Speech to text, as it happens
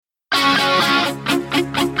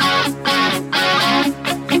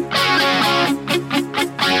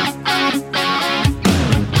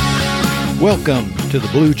Welcome to the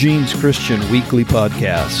Blue Jeans Christian Weekly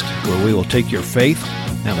Podcast, where we will take your faith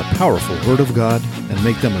and the powerful Word of God and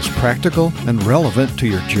make them as practical and relevant to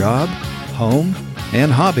your job, home,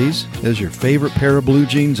 and hobbies as your favorite pair of blue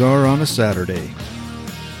jeans are on a Saturday.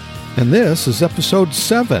 And this is episode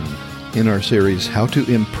 7 in our series, How to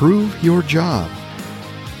Improve Your Job,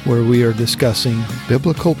 where we are discussing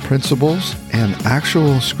biblical principles and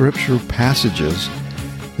actual scripture passages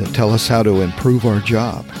that tell us how to improve our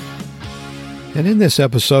job. And in this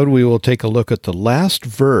episode, we will take a look at the last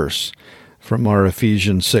verse from our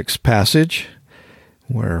Ephesians 6 passage,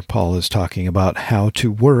 where Paul is talking about how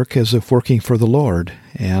to work as if working for the Lord.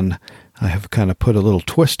 And I have kind of put a little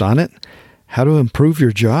twist on it, how to improve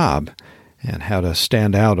your job and how to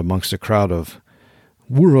stand out amongst a crowd of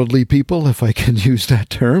worldly people, if I can use that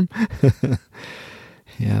term,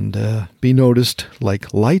 and be noticed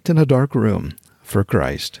like light in a dark room for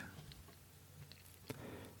Christ.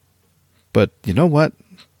 But you know what?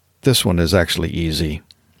 This one is actually easy.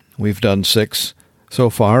 We've done 6 so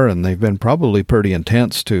far, and they've been probably pretty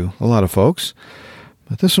intense to a lot of folks.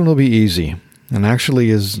 But this one will be easy, and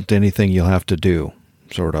actually isn't anything you'll have to do,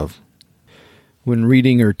 sort of. When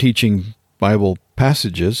reading or teaching Bible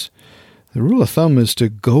passages, the rule of thumb is to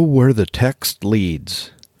go where the text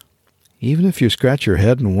leads, even if you scratch your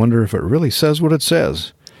head and wonder if it really says what it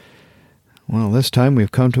says. Well, this time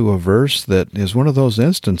we've come to a verse that is one of those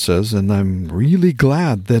instances, and I'm really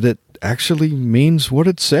glad that it actually means what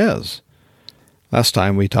it says. Last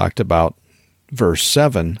time we talked about verse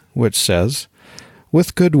 7, which says,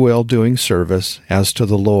 "With goodwill doing service as to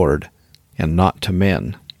the Lord, and not to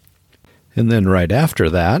men." And then right after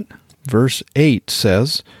that, verse 8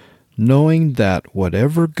 says, "Knowing that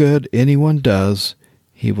whatever good anyone does,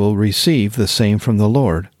 he will receive the same from the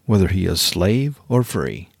Lord, whether he is slave or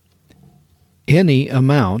free." Any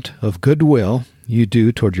amount of goodwill you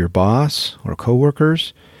do toward your boss or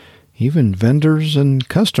coworkers, even vendors and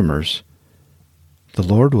customers, the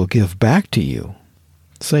Lord will give back to you.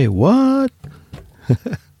 Say, what?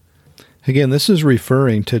 Again, this is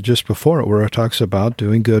referring to just before it where it talks about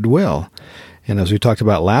doing goodwill. And as we talked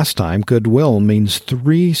about last time, goodwill means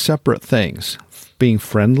 3 separate things: being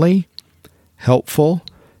friendly, helpful,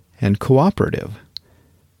 and cooperative.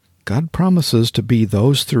 God promises to be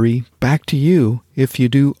those 3 back to you if you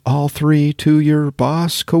do all 3 to your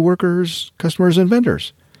boss, coworkers, customers, and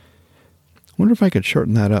vendors. I wonder if I could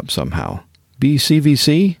shorten that up somehow.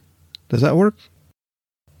 BCVC? Does that work?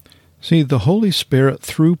 See, the Holy Spirit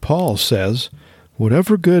through Paul says,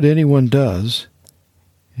 whatever good anyone does,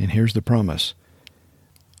 and here's the promise,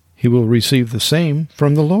 he will receive the same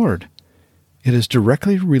from the Lord. It is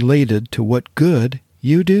directly related to what good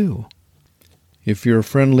you do. If you're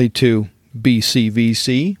friendly to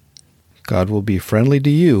BCVC, God will be friendly to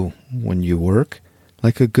you when you work,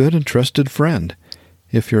 like a good and trusted friend.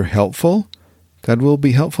 If you're helpful, God will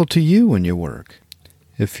be helpful to you when you work.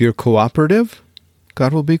 If you're cooperative,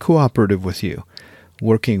 God will be cooperative with you,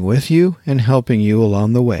 working with you and helping you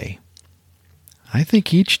along the way. I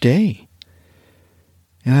think each day.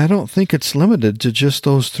 And I don't think it's limited to just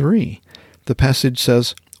those 3. The passage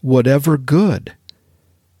says, whatever good.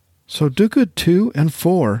 So do good to and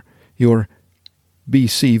for your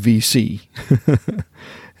BCVC.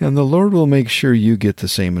 And the Lord will make sure you get the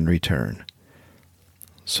same in return.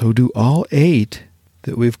 So do all 8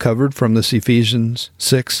 that we've covered from this Ephesians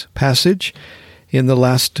 6 passage in the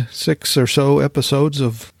last 6 or so episodes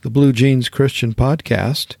of the Blue Jeans Christian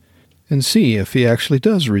Podcast, and see if he actually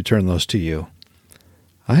does return those to you.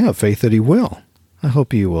 I have faith that he will. I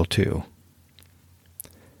hope you will too.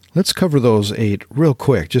 Let's cover those 8 real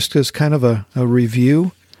quick, just as kind of a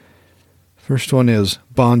review. First one is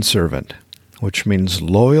bondservant, which means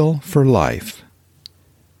loyal for life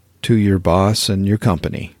to your boss and your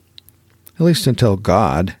company, at least until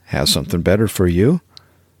God has something better for you.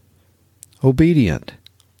 Obedient.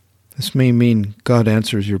 This may mean God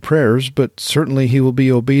answers your prayers, but certainly he will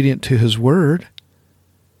be obedient to his word.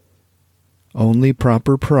 Only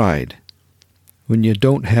proper pride. When you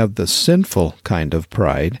don't have the sinful kind of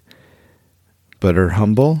pride, but are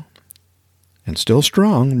humble and still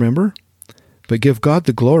strong, remember? But give God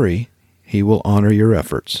the glory, he will honor your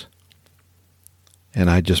efforts. And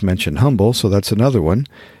I just mentioned humble, so that's another one.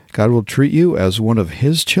 God will treat you as one of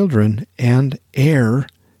his children and heir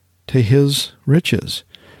to his riches,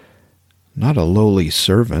 not a lowly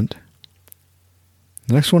servant.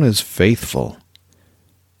 The next one is faithful.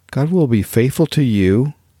 God will be faithful to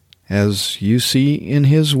you as you see in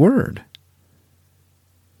his word.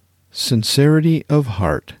 Sincerity of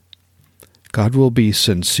heart. God will be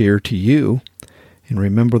sincere to you. And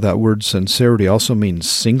remember that word sincerity also means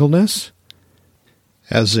singleness.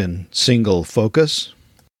 as in single focus,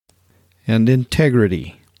 and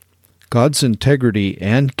integrity. God's integrity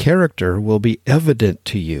and character will be evident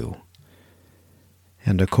to you.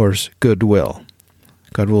 And of course, goodwill.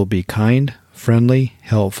 God will be kind, friendly,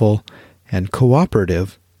 helpful, and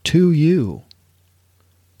cooperative to you.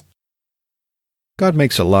 God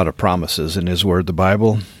makes a lot of promises in His Word, the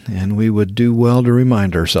Bible, and we would do well to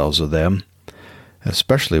remind ourselves of them,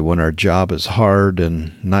 especially when our job is hard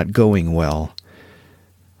and not going well.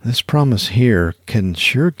 This promise here can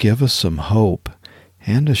sure give us some hope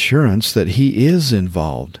and assurance that He is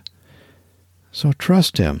involved. So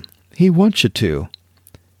trust Him. He wants you to,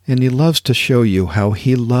 and He loves to show you how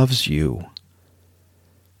He loves you.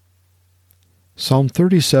 Psalm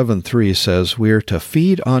 37:3 says we are to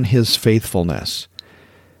feed on His faithfulness.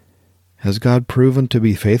 Has God proven to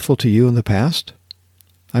be faithful to you in the past?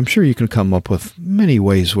 I'm sure you can come up with many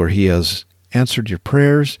ways where He has answered your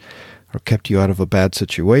prayers, or kept you out of a bad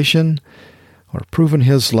situation, or proven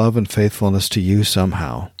His love and faithfulness to you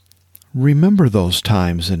somehow. Remember those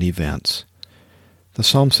times and events. The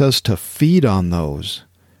psalm says to feed on those.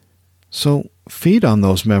 So feed on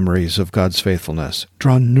those memories of God's faithfulness.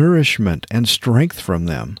 Draw nourishment and strength from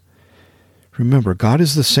them. Remember, God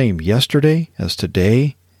is the same yesterday as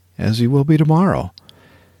today as He will be tomorrow.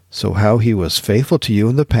 So how He was faithful to you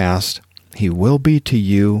in the past, He will be to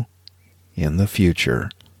you in the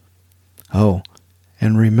future. Oh,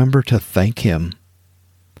 and remember to thank Him.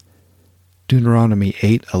 Deuteronomy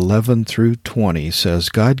 8:11 through 20 says,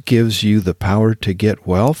 God gives you the power to get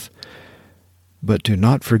wealth, but do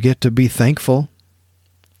not forget to be thankful.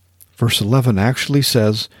 Verse 11 actually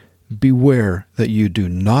says, beware that you do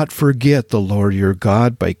not forget the Lord your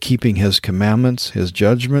God by keeping His commandments, His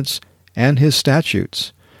judgments, and His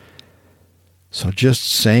statutes. So just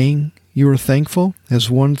saying you are thankful is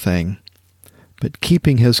one thing, but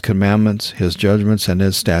keeping His commandments, His judgments, and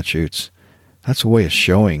His statutes, that's a way of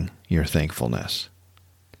showing your thankfulness.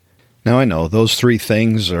 Now I know those three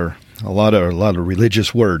things are a lot of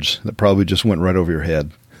religious words that probably just went right over your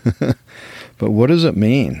head. But what does it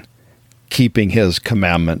mean? Keeping His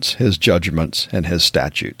commandments, His judgments, and His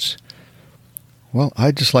statutes. Well,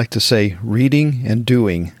 I'd just like to say reading and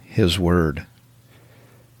doing His Word.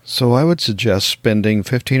 So I would suggest spending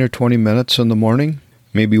 15 or 20 minutes in the morning,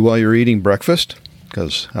 maybe while you're eating breakfast,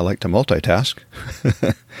 because I like to multitask.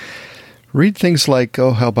 Read things like,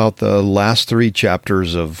 how about the last 3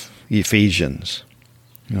 chapters of Ephesians?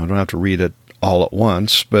 You don't have to read it all at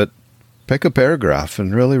once, but pick a paragraph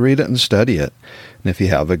and really read it and study it. And if you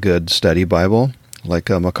have a good study Bible, like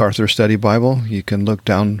a MacArthur Study Bible, you can look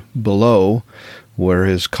down below where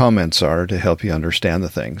his comments are to help you understand the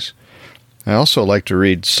things. I also like to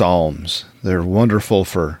read Psalms. They're wonderful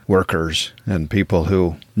for workers and people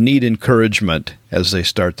who need encouragement as they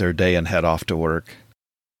start their day and head off to work.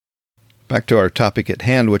 Back to our topic at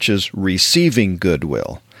hand, which is receiving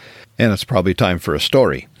goodwill. And it's probably time for a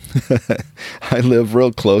story. I live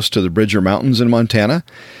real close to the Bridger Mountains in Montana,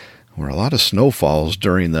 where a lot of snow falls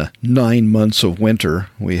during the 9 months of winter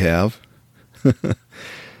we have.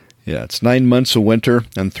 Yeah, it's 9 months of winter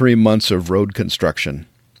and 3 months of road construction.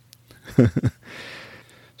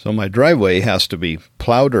 So my driveway has to be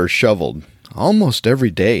plowed or shoveled almost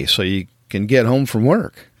every day so you can get home from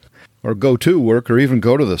work, or go to work, or even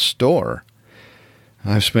go to the store.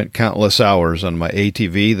 I've spent countless hours on my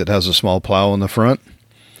ATV that has a small plow in the front,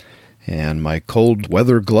 and my cold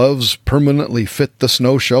weather gloves permanently fit the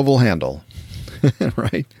snow shovel handle.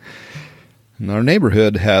 Right? And our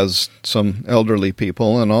neighborhood has some elderly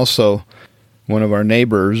people, and also one of our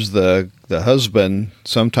neighbors, the husband,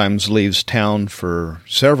 sometimes leaves town for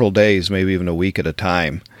several days, maybe even a week at a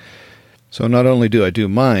time. So not only do I do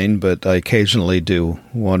mine, but I occasionally do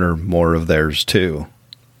one or more of theirs too.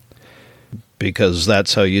 Because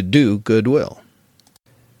that's how you do goodwill.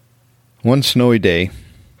 One snowy day,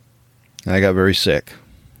 I got very sick,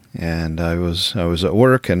 and I was at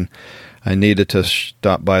work, and I needed to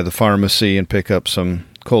stop by the pharmacy and pick up some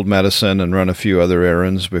cold medicine and run a few other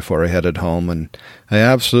errands before I headed home, and I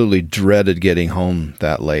absolutely dreaded getting home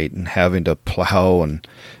that late and having to plow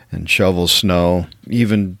and shovel snow,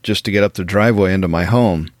 even just to get up the driveway into my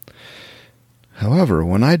home. However,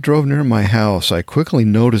 when I drove near my house, I quickly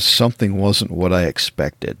noticed something wasn't what I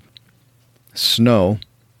expected. Snow,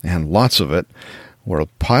 and lots of it, were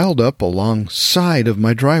piled up alongside of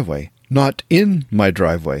my driveway, not in my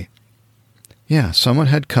driveway. Yeah, someone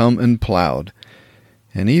had come and plowed,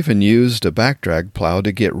 and even used a backdrag plow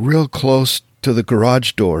to get real close to the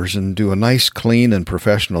garage doors and do a nice, clean, and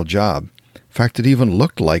professional job. In fact, it even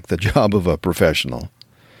looked like the job of a professional.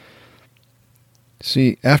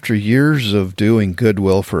 See, after years of doing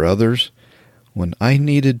goodwill for others, When I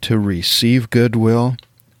needed to receive goodwill,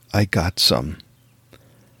 I got some.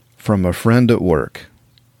 From a friend at work.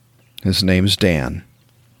 His name's Dan.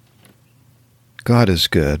 God is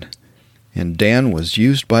good, and Dan was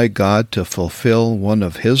used by God to fulfill one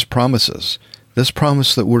of His promises. This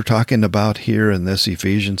promise that we're talking about here in this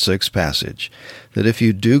Ephesians 6 passage, that if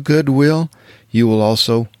you do goodwill, you will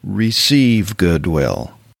also receive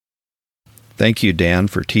goodwill. Thank you, Dan,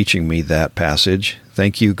 for teaching me that passage.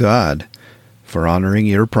 Thank you, God, for honoring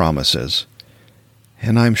your promises.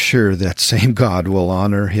 And I'm sure that same God will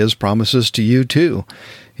honor His promises to you too,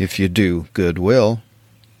 if you do goodwill.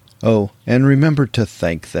 Oh, and remember to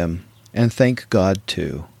thank them, and thank God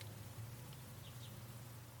too.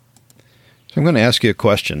 So I'm going to ask you a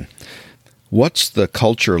question. What's the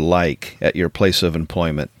culture like at your place of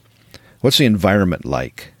employment? What's the environment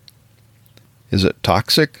like? Is it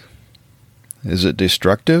toxic? Is it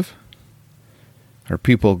destructive? Are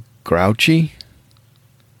people grouchy?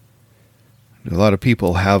 Do a lot of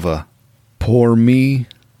people have a poor me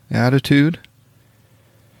attitude?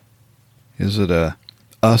 Is it a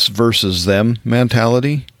us versus them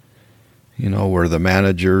mentality? Where the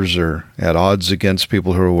managers are at odds against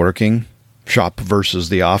people who are working? Shop versus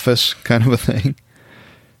the office kind of a thing?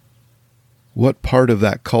 What part of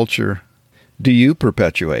that culture do you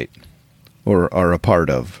perpetuate or are a part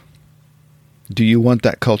of? Do you want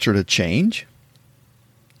that culture to change?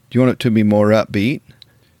 Do you want it to be more upbeat?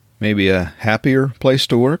 Maybe a happier place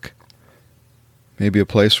to work? Maybe a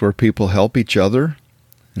place where people help each other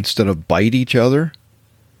instead of bite each other?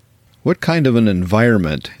 What kind of an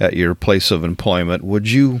environment at your place of employment would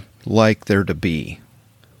you like there to be?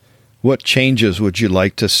 What changes would you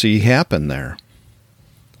like to see happen there?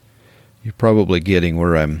 You're probably getting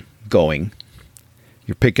where I'm going.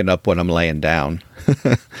 You're picking up what I'm laying down.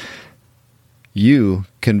 You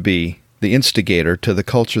can be the instigator to the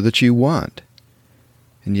culture that you want.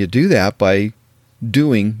 And you do that by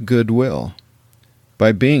doing goodwill,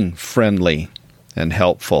 by being friendly and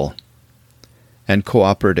helpful and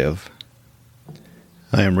cooperative.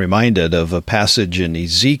 I am reminded of a passage in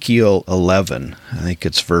Ezekiel 11, I think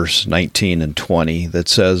it's verse 19 and 20, that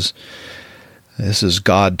says, this is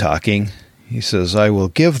God talking, He says, I will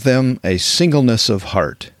give them a singleness of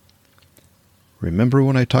heart. Remember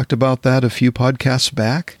when I talked about that a few podcasts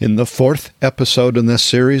back? In the 4th episode in this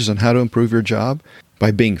series on how to improve your job?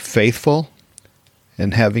 By being faithful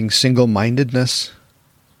and having single-mindedness.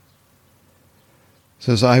 It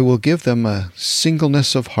says, I will give them a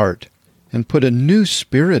singleness of heart and put a new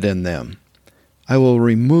spirit in them. I will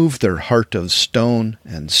remove their heart of stone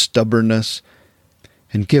and stubbornness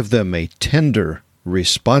and give them a tender,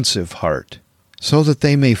 responsive heart, so that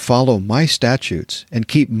they may follow my statutes and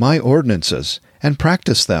keep my ordinances and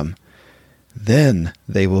practice them. Then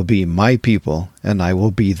they will be my people, and I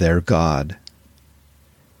will be their God.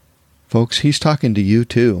 Folks, He's talking to you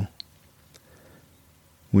too.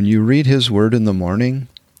 When you read His Word in the morning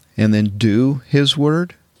and then do His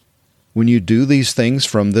Word, when you do these things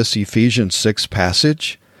from this Ephesians 6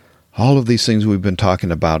 passage, all of these things we've been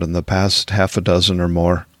talking about in the past half a dozen or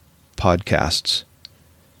more podcasts,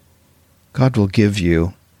 God will give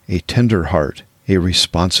you a tender heart, a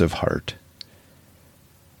responsive heart.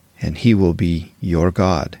 And He will be your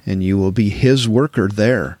God, and you will be His worker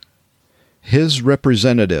there, His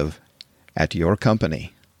representative at your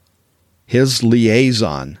company, His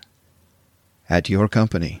liaison at your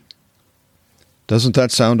company. Doesn't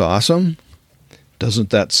that sound awesome? Doesn't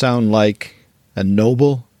that sound like a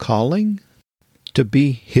noble calling? To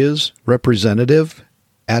be His representative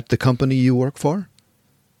at the company you work for?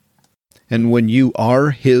 And when you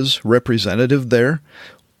are His representative there,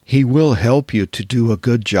 He will help you to do a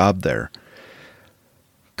good job there.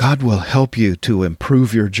 God will help you to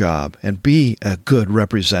improve your job and be a good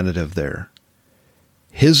representative there.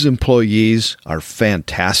 His employees are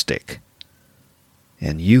fantastic,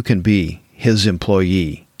 and you can be His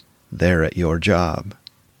employee there at your job.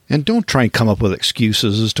 And don't try and come up with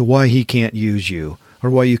excuses as to why He can't use you or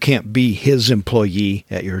why you can't be His employee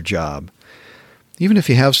at your job. Even if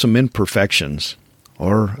you have some imperfections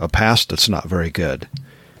or a past that's not very good.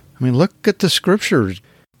 I mean, look at the scriptures.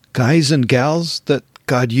 Guys and gals that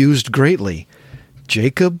God used greatly.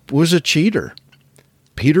 Jacob was a cheater.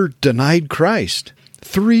 Peter denied Christ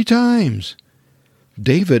 3 times.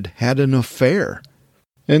 David had an affair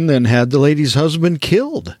and then had the lady's husband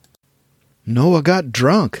killed. Noah got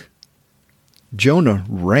drunk. Jonah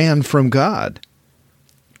ran from God.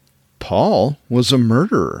 Paul was a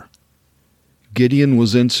murderer. Gideon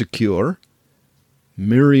was insecure.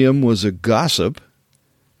 Miriam was a gossip.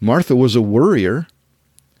 Martha was a worrier.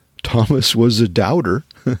 Thomas was a doubter.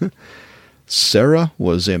 Sarah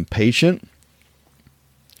was impatient.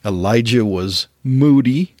 Elijah was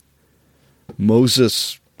moody.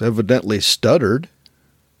 Moses evidently stuttered.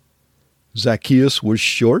 Zacchaeus was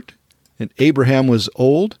short, and Abraham was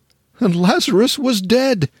old, and Lazarus was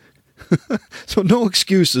dead. So no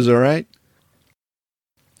excuses, all right?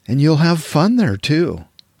 And you'll have fun there too.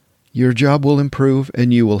 Your job will improve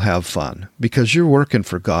and you will have fun because you're working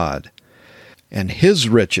for God. And His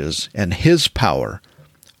riches and His power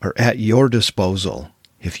are at your disposal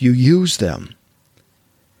if you use them.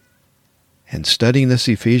 And studying this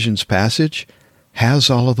Ephesians passage has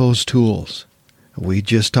all of those tools. We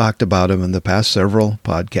just talked about them in the past several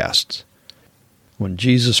podcasts. When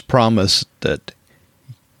Jesus promised that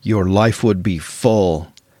your life would be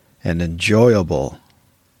full and enjoyable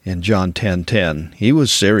in John 10:10, He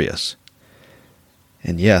was serious.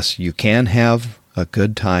 And yes, you can have a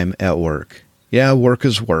good time at work. Yeah, work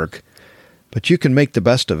is work, but you can make the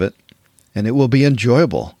best of it, and it will be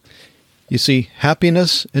enjoyable. You see,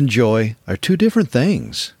 happiness and joy are two different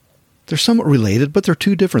things. They're somewhat related, but they're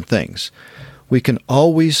two different things. We can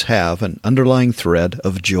always have an underlying thread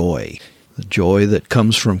of joy, the joy that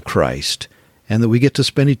comes from Christ, and that we get to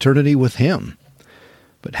spend eternity with Him.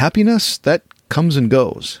 But happiness, that comes and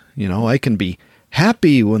goes. I can be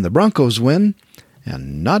happy when the Broncos win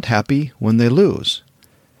and not happy when they lose.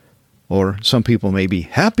 Or some people may be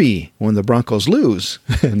happy when the Broncos lose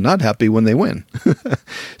and not happy when they win.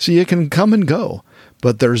 See, it can come and go,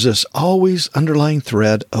 but there's this always underlying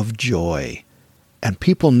thread of joy, and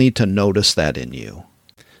people need to notice that in you.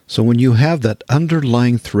 So when you have that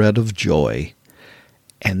underlying thread of joy,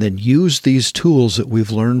 and then use these tools that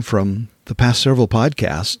we've learned from the past several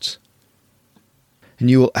podcasts, and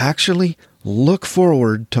you will actually look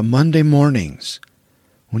forward to Monday mornings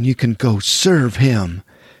when you can go serve Him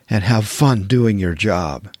and have fun doing your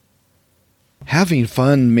job. Having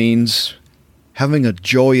fun means having a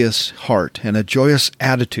joyous heart and a joyous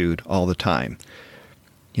attitude all the time.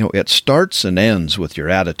 It starts and ends with your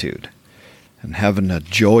attitude. And having a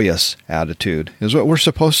joyous attitude is what we're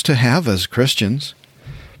supposed to have as Christians,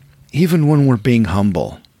 even when we're being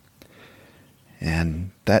humble.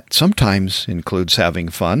 And that sometimes includes having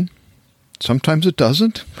fun. Sometimes it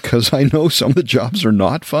doesn't, because I know some of the jobs are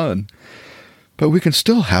not fun. But we can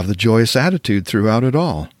still have the joyous attitude throughout it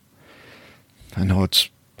all. I know it's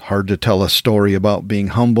hard to tell a story about being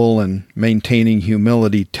humble and maintaining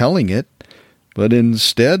humility telling it, but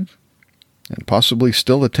instead, and possibly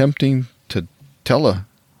still attempting to tell a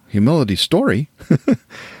humility story,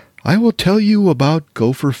 I will tell you about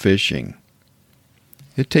gopher fishing.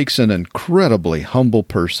 It takes an incredibly humble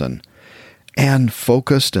person and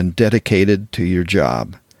focused and dedicated to your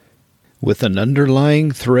job, with an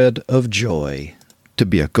underlying thread of joy, to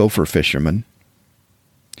be a gopher fisherman.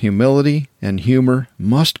 Humility and humor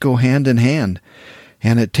must go hand in hand,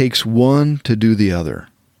 and it takes one to do the other.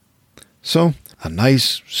 So, a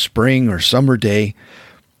nice spring or summer day,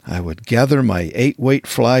 I would gather my 8-weight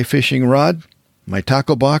fly fishing rod, my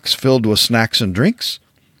tackle box filled with snacks and drinks,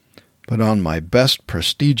 put on my best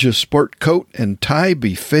prestigious sport coat and tie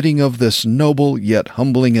befitting of this noble yet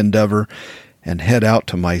humbling endeavor, and head out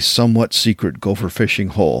to my somewhat secret gopher fishing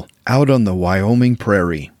hole out on the Wyoming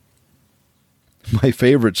prairie. My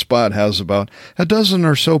favorite spot has about a dozen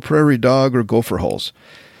or so prairie dog or gopher holes,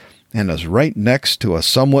 and is right next to a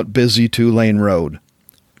somewhat busy 2-lane road.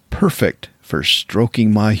 Perfect for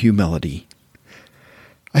stroking my humility.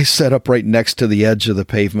 I set up right next to the edge of the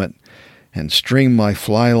pavement and string my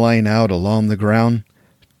fly line out along the ground,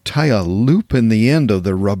 tie a loop in the end of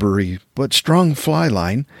the rubbery but strong fly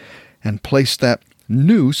line, and place that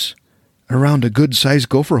noose around a good-sized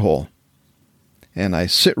gopher hole. And I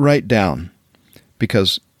sit right down,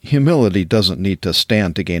 because humility doesn't need to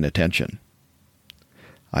stand to gain attention.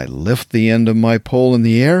 I lift the end of my pole in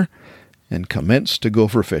the air and commence to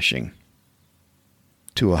gopher fishing.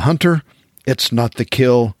 To a hunter, it's not the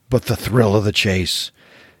kill, but the thrill of the chase.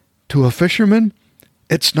 To a fisherman,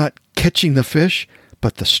 it's not catching the fish,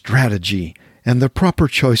 but the strategy and the proper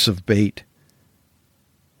choice of bait.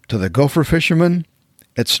 To the gopher fisherman,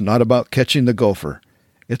 it's not about catching the gopher.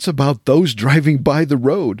 It's about those driving by the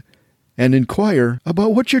road and inquire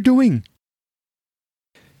about what you're doing.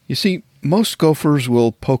 You see, most gophers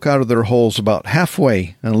will poke out of their holes about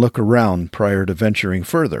halfway and look around prior to venturing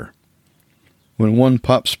further. When one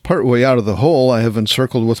pops partway out of the hole I have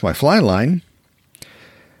encircled with my fly line,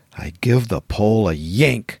 I give the pole a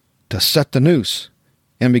yank to set the noose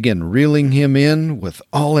and begin reeling him in with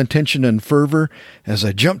all intention and fervor as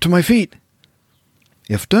I jump to my feet.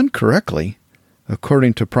 If done correctly,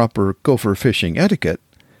 according to proper gopher fishing etiquette,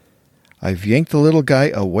 I've yanked the little guy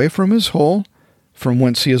away from his hole, from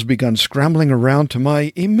whence he has begun scrambling around to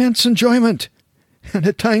my immense enjoyment. and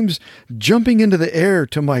at times jumping into the air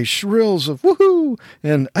to my shrills of woohoo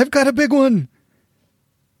and I've got a big one.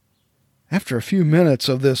 After a few minutes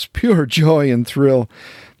of this pure joy and thrill,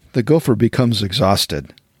 the gopher becomes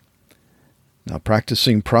exhausted. Now,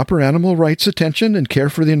 practicing proper animal rights attention and care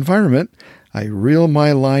for the environment, I reel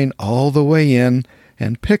my line all the way in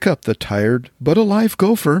and pick up the tired but alive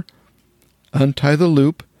gopher, untie the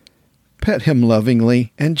loop, pet him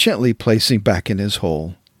lovingly, and gently place him back in his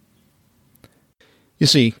hole. You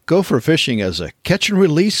see, gopher fishing is a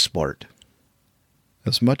catch-and-release sport.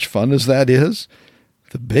 As much fun as that is,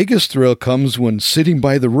 the biggest thrill comes when sitting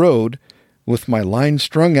by the road with my line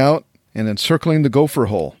strung out and encircling the gopher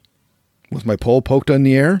hole, with my pole poked in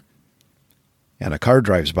the air, and a car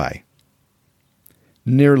drives by.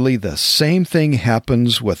 Nearly the same thing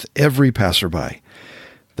happens with every passerby.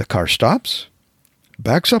 The car stops,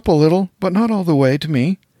 backs up a little, but not all the way to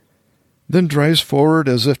me, then drives forward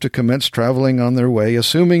as if to commence traveling on their way,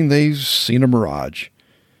 assuming they've seen a mirage.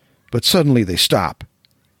 But suddenly they stop,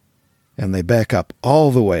 and they back up all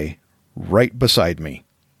the way right beside me.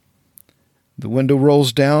 The window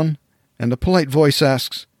rolls down, and a polite voice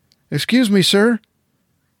asks, "Excuse me, sir.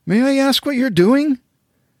 May I ask what you're doing?"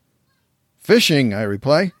 "Fishing," I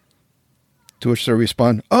reply. To which they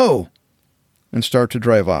respond, "Oh," and start to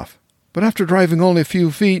drive off. But after driving only a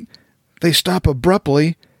few feet, they stop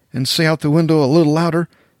abruptly and say out the window a little louder,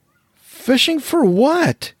 "Fishing for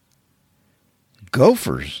what?"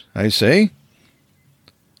 "Gophers," I say,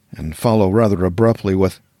 and follow rather abruptly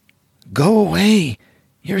with, "Go away,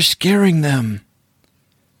 you're scaring them."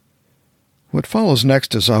 What follows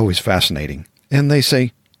next is always fascinating, and they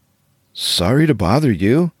say, "Sorry to bother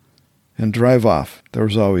you," and drive off.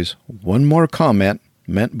 There's always one more comment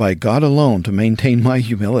meant by God alone to maintain my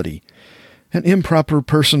humility, an improper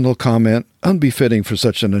personal comment unbefitting for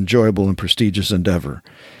such an enjoyable and prestigious endeavor.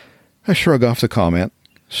 I shrug off the comment,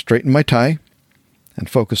 straighten my tie, and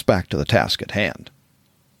focus back to the task at hand.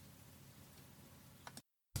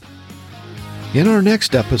 In our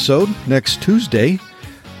next episode, next Tuesday,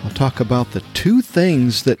 I'll talk about the 2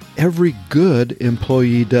 things that every good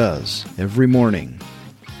employee does every morning.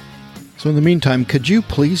 So in the meantime, could you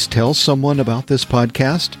please tell someone about this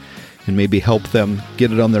podcast and maybe help them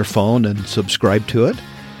get it on their phone and subscribe to it?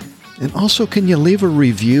 And also, can you leave a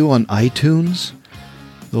review on iTunes?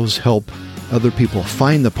 Those help other people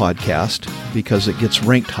find the podcast because it gets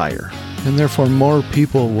ranked higher, and therefore more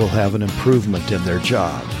people will have an improvement in their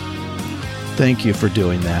job. Thank you for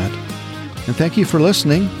doing that. And thank you for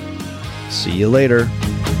listening. See you later.